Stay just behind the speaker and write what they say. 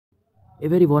A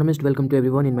very warmest welcome to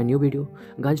everyone in my new video.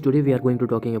 Guys, today we are going to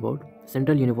talking about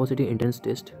Central University Entrance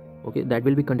Test. Okay, that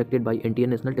will be conducted by NTA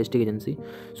National Testing Agency.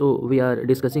 So we are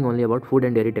discussing only about food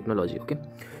and dairy technology. Okay,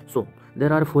 so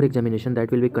there are 4 examinations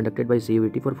that will be conducted by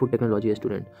CUET for food technology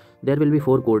student. There will be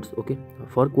 4 codes. Okay,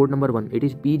 for code number 1, it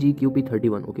is Pgqp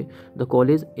 31. Okay, the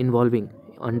college involving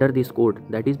under this code,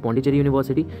 that is Pondicherry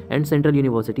University and Central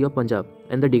University of Punjab,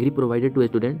 and the degree provided to a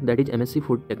student, that is MSc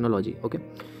Food Technology. Okay,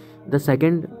 the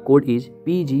second code is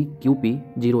Pgqp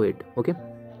 08. Okay,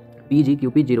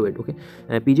 Pgqp 08. Okay,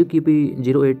 Pgqp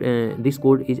 08, this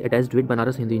code is attached with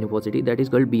Banaras Hindu University, that is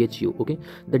called BHU. Okay,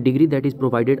 the degree that is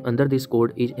provided under this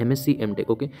code is MSc M.Tech.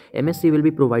 Okay, MSc will be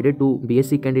provided to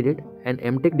BSc candidate and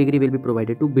M.Tech degree will be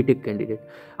provided to B.Tech candidate.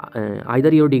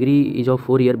 Either your degree is of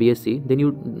 4-year BSc, then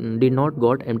you did not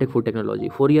got M.Tech Food Technology.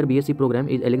 4-year BSc program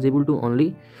is eligible to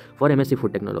only for MSc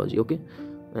Food Technology. Okay,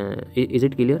 is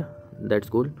it clear? That's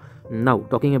cool. Now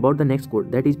talking about the next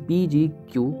code, that is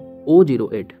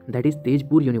Pgqo08, that is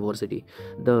Tezpur University.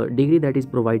 The degree that is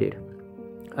provided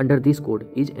under this code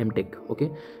is M.Tech.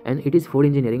 Okay, and it is food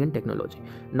engineering and technology.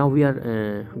 Now we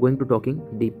are going to talking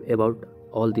deep about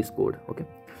all this code. Okay,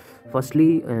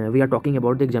 firstly we are talking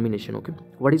about the examination. Okay,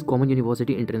 what is Common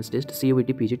University Entrance Test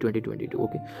CUET PG 2022?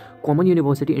 Okay, Common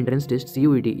University Entrance Test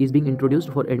CUET is being introduced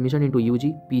for admission into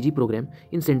UG PG program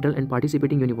in central and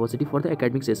participating university for the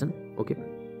academic session. Okay,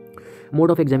 mode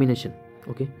of examination.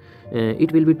 Okay,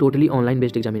 it will be totally online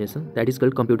based examination, that is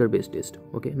called computer based test.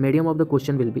 Okay, medium of the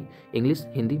question will be English,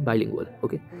 Hindi, bilingual.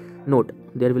 Okay, note,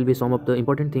 there will be some of the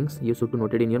important things you should to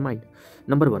note it in your mind.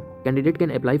 Number 1, candidate can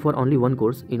apply for only one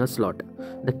course in a slot.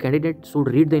 The candidate should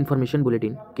read the information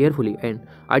bulletin carefully and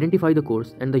identify the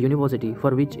course and the university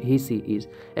for which he/she is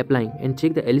applying, and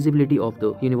check the eligibility of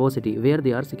the university where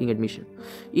they are seeking admission.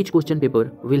 Each question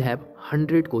paper will have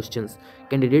 100 questions.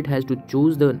 Candidate has to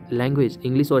choose the language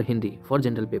English or Hindi for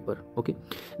general paper. Okay,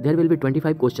 there will be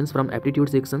 25 questions from aptitude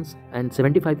sections and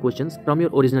 75 questions from your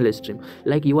original stream.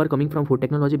 Like you are coming from food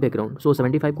technology background, so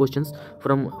 75 questions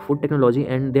from food technology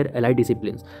and their allied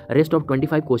disciplines. Rest of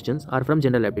 25 questions are from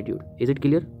general aptitude. Is it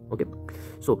clear? Okay,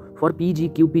 so for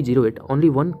Pgqp 08, only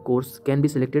one course can be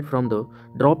selected from the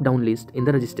drop down list in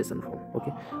the registration form.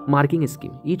 Okay, marking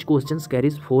scheme, each question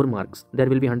carries 4 marks. There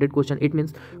will be 100 questions, it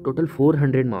means total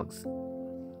 400 marks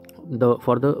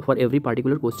for every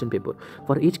particular question paper.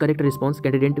 For each correct response,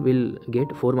 candidate will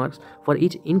get 4 marks. For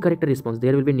each incorrect response,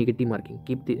 there will be negative marking.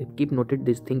 Keep noted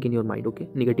this thing in your mind. Okay,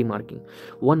 negative marking,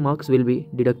 1 marks will be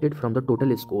deducted from the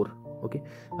total score. Okay,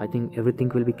 I think everything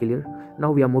will be clear.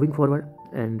 Now we are moving forward,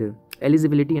 and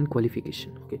eligibility and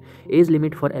qualification. Okay, age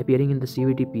limit for appearing in the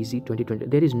CUET PC 2020,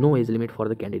 there is no age limit for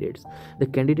the candidates. The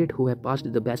candidate who have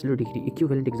passed the bachelor degree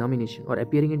equivalent examination or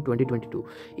appearing in 2022,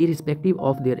 irrespective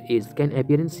of their age, can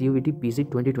appear in CUET PC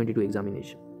 2022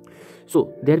 examination.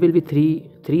 So there will be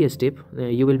three step.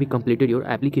 You will be completed your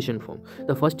application form.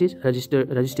 The first is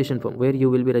registration form, where you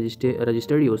will be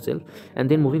registered yourself, and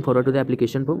then moving forward to the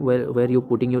application form, where you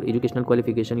putting your educational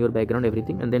qualification, your background,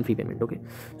 everything, and then fee payment. Okay,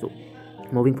 so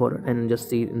moving forward and just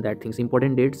see that things,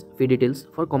 important dates, fee details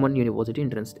for Common University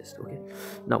Entrance Test. Okay,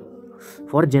 now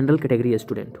for general category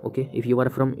student. Okay, if you are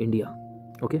from India,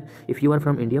 okay, if you are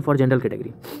from India, for general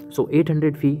category, so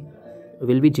 800 fee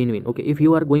will be genuine. Okay, if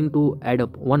you are going to add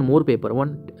up one more paper,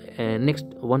 next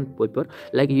one paper,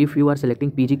 like if you are selecting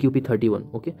Pgqp 31,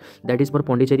 okay, that is for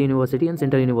Pondicherry University and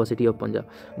Central University of Punjab,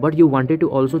 but you wanted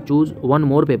to also choose one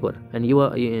more paper, and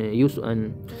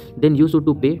then you should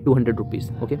to pay 200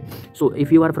 rupees. Okay, so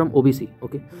if you are from OBC,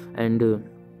 okay, and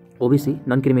OBC,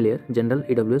 non-creamy layer, general,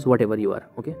 AWS, whatever you are,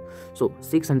 okay, so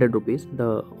 600 rupees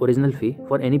the original fee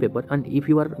for any paper. And if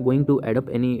you are going to add up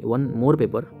any one more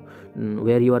paper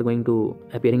where you are going to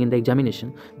appearing in the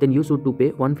examination, then you should to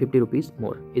pay 150 rupees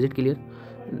more. Is it clear?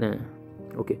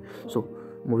 Okay, so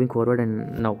moving forward,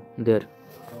 and now there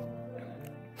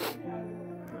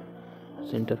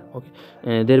center.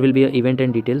 Okay, there will be an event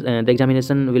and details, and the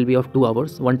examination will be of 2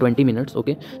 hours, 120 minutes.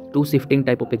 Okay, 2 shifting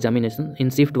type of examination. In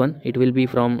shift 1, it will be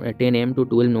from 10 AM to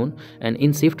 12 noon, and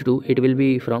in shift 2, it will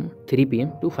be from 3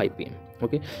 PM to 5 PM.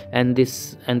 Okay, and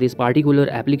this particular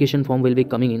application form will be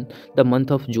coming in the month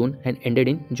of June and ended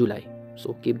in July.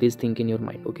 So keep this thing in your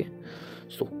mind. Okay,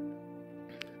 so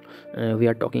we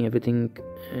are talking everything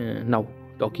now,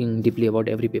 talking deeply about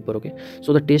every paper. Okay,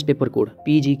 so the test paper code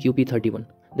Pgqp 31,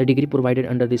 the degree provided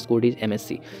under this code is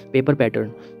MSc. Paper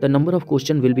pattern, the number of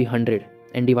question will be 100.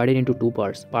 and divided into two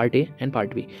parts, Part A and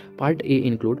Part B. Part A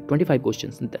include 25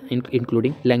 questions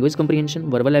including language comprehension,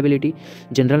 verbal ability,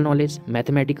 general knowledge,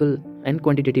 mathematical and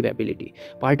quantitative ability.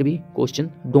 Part B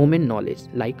question domain knowledge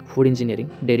like food engineering,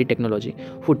 dairy technology,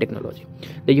 food technology.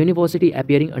 The university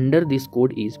appearing under this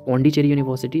code is Pondicherry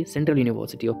University, Central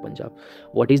University of Punjab.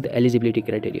 What is the eligibility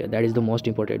criteria? That is the most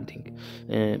important thing.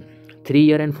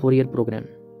 3-year and 4-year program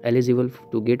eligible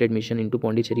to get admission into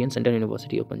Pondicherry and Central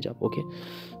University of Punjab. Okay,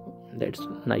 that's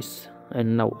nice.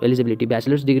 And now eligibility: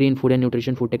 bachelor's degree in food and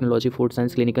nutrition, food technology, food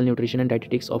science, clinical nutrition and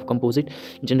dietetics of composite,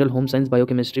 general home science,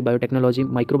 biochemistry, biotechnology,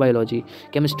 microbiology,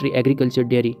 chemistry, agriculture,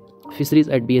 dairy, fisheries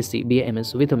at BSc,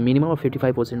 BAMS with a minimum of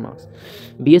 55% marks.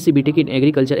 BSc BTech in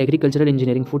agriculture, agricultural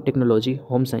engineering, food technology,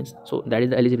 home science. So that is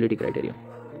the eligibility criteria.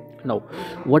 Now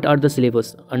what are the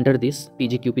syllabus under this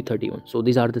Pgqp 31? So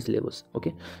these are the syllabus.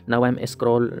 Okay, now I'm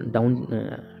scroll down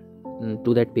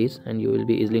to that page and you will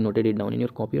be easily noted it down in your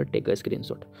copy or take a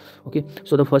screenshot. Okay,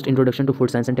 so the first, introduction to food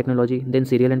science and technology, then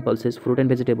cereal and pulses, fruit and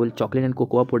vegetable, chocolate and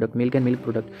cocoa product, milk and milk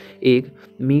product, egg,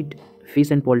 meat, fish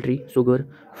and poultry, sugar,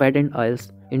 fat and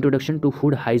oils, introduction to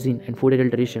food hygiene and food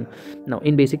adulteration. Now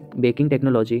in basic baking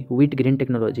technology, wheat grain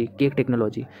technology, cake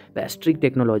technology, pastry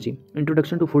technology,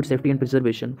 introduction to food safety and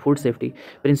preservation, food safety,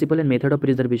 principle and method of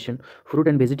preservation, fruit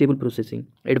and vegetable processing,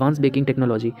 advanced baking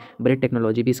technology, bread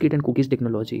technology, biscuit and cookies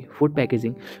technology, food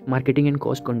packaging, marketing and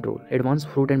cost control, advanced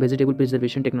fruit and vegetable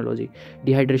preservation technology,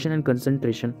 dehydration and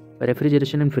concentration,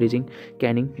 refrigeration and freezing,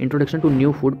 canning, introduction to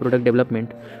new food product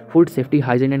development, food safety,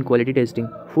 hygiene and quality testing,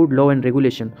 food law and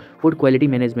regulation, food quality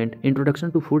management,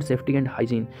 introduction to food safety and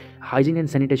hygiene, hygiene and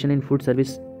sanitation in food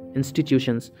service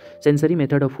institutions, sensory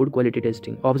method of food quality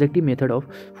testing, objective method of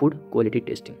food quality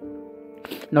testing.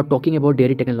 Now talking about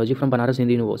dairy technology from Banaras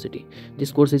Hindu University.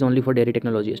 This course is only for dairy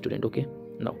technology student. Okay,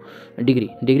 now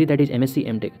degree that is MSc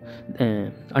M.Tech.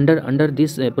 Under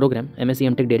this program MSc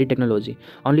M.Tech dairy technology,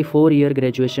 only 4-year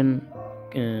graduation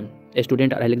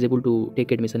students are eligible to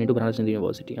take admission into Banaras Hindu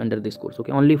University under this course.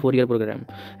 Okay, only 4-year program.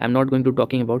 I'm not going to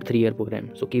talking about 3-year program,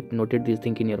 so keep noted this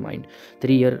thing in your mind.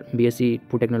 3-year BSc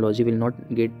food technology will not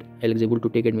get eligible to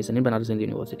take admission in Banaras Hindu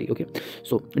University. Okay,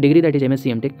 so degree that is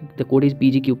MSc M.Tech, the code is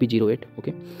Pgqp 08.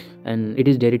 Okay, and it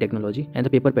is dairy technology. And the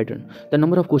paper pattern, the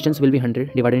number of questions will be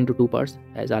 100 divided into two parts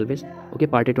as always. Okay,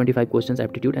 part A 25 questions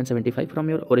aptitude and 75 from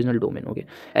your original domain. Okay,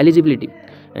 eligibility,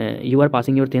 you are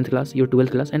passing your 10th class, your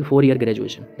 12th class and 4-year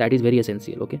graduation. That is very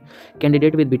essential. Okay,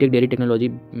 candidate with BTech dairy technology,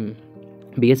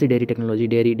 BSc dairy technology,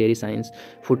 dairy science,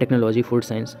 food technology, food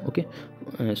science. Okay,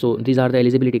 so these are the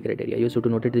eligibility criteria. You should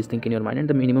note this thing in your mind. And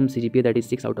the minimum CGPA, that is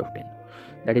 6 out of 10.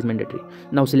 That is mandatory.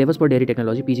 Now syllabus for dairy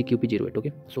technology Pgqp 08.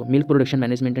 Okay, so milk production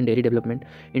management and dairy development,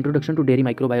 introduction to dairy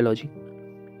microbiology.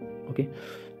 Okay,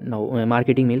 now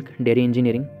marketing milk, dairy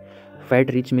engineering,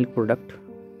 fat rich milk product,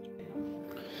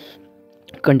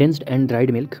 condensed and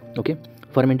dried milk. Okay,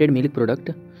 fermented milk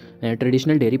product,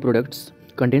 traditional dairy products,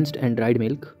 condensed and dried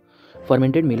milk,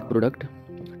 fermented milk product,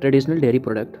 traditional dairy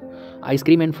product, ice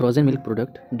cream and frozen milk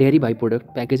product, dairy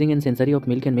byproduct, packaging and sensory of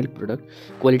milk and milk product,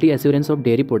 quality assurance of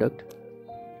dairy product.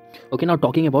 Okay, now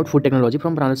talking about food technology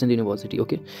from Banaras Hindu University.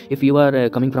 Okay, if you are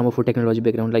coming from a food technology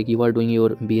background, like you are doing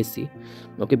your BSc,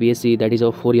 okay, BSc that is a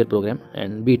 4-year program,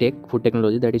 and BTech food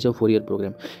technology, that is a 4-year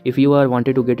program. If you are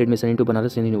wanted to get admission into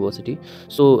Banaras Hindu University,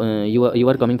 so you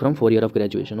are coming from 4 year of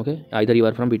graduation. Okay, either you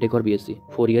are from BTech or BSc.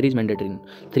 4 year is mandatory.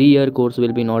 3-year course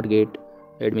will be not get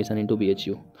admission into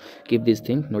BHU. Keep this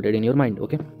thing noted in your mind.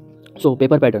 Okay, so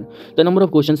paper pattern, the number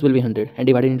of questions will be 100 and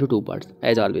divided into two parts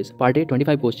as always. Part A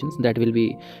 25 questions, that will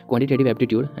be quantitative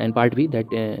aptitude, and part B that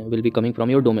will be coming from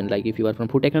your domain. Like if you are from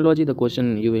food technology, the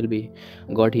question you will be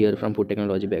got here from food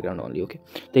technology background only. Okay,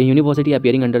 the university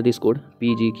appearing under this code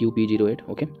Pgqp 08.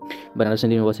 Okay, Banaras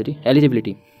Hindu University.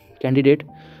 Eligibility: candidate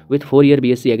with 4-year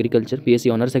BSc agriculture,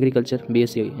 BSc honors agriculture,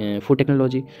 BSc food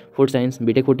technology, food science,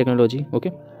 BTech food technology.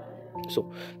 Okay,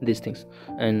 so these things.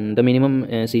 And the minimum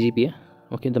CGPA,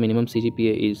 okay, the minimum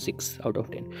CGPA is 6 out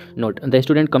of 10. Note, the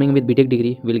student coming with BTech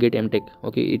degree will get M.Tech.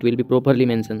 Okay, it will be properly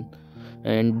mentioned.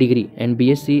 And degree, and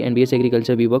BSc and BSc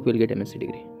agriculture BWork will get MSc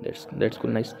degree. That's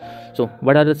cool, nice. So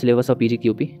what are the syllabus of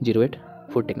Pgqp 08?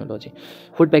 Food technology,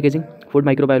 food packaging, food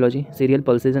microbiology, cereal,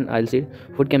 pulses and oilseed,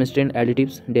 food chemistry and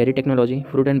additives, dairy technology,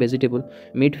 fruit and vegetable,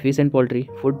 meat, fish and poultry,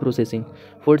 food processing,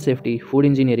 food safety, food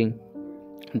engineering.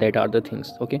 That are the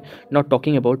things. Okay, now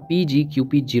talking about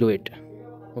Pgqp 08.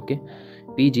 Okay,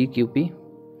 Pgqp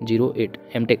 08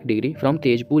 M.Tech degree from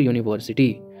Tezpur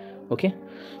University. Okay,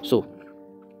 so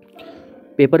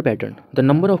paper pattern. The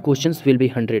number of questions will be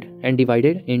 100 and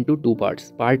divided into two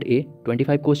parts. Part A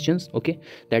 25 questions, okay,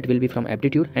 that will be from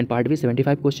aptitude, and part B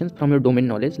 75 questions from your domain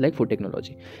knowledge like food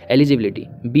technology. Eligibility: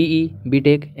 BE,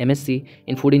 B.Tech, MSc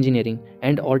in food engineering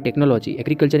and or technology,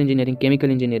 agriculture engineering,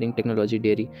 chemical engineering, technology,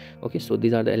 dairy. Okay, so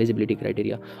these are the eligibility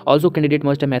criteria. Also candidate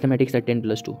must have mathematics at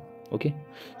 10+2. Okay,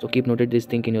 so keep noted this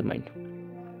thing in your mind.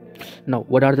 Now,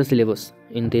 what are the syllabus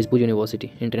in Tezpur University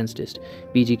entrance test?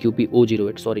 Pgqp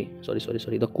O08. Sorry.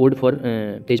 The code for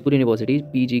Tezpur University is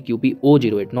Pgqp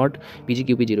O08, not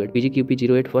Pgqp 08.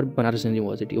 Pgqp 08 for Banaras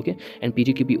University, okay, and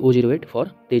Pgqp O08 for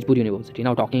Tezpur University.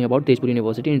 Now, talking about Tezpur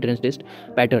University entrance test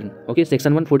pattern. Okay,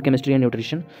 section 1 food chemistry and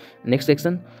nutrition. Next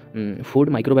section food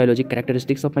microbiology,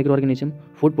 characteristics of microorganism,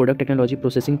 food product technology,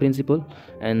 processing principle,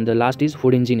 and the last is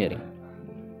food engineering.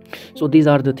 So these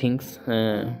are the things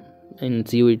in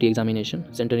CUET examination,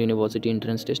 Central University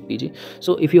entrance test PG.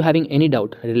 So if you having any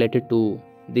doubt related to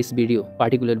this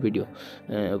particular video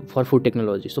for food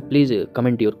technology, so please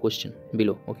comment your question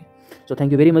below. Okay, so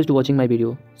thank you very much to watching my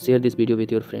video. Share this video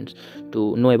with your friends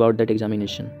to know about that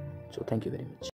examination. So thank you very much.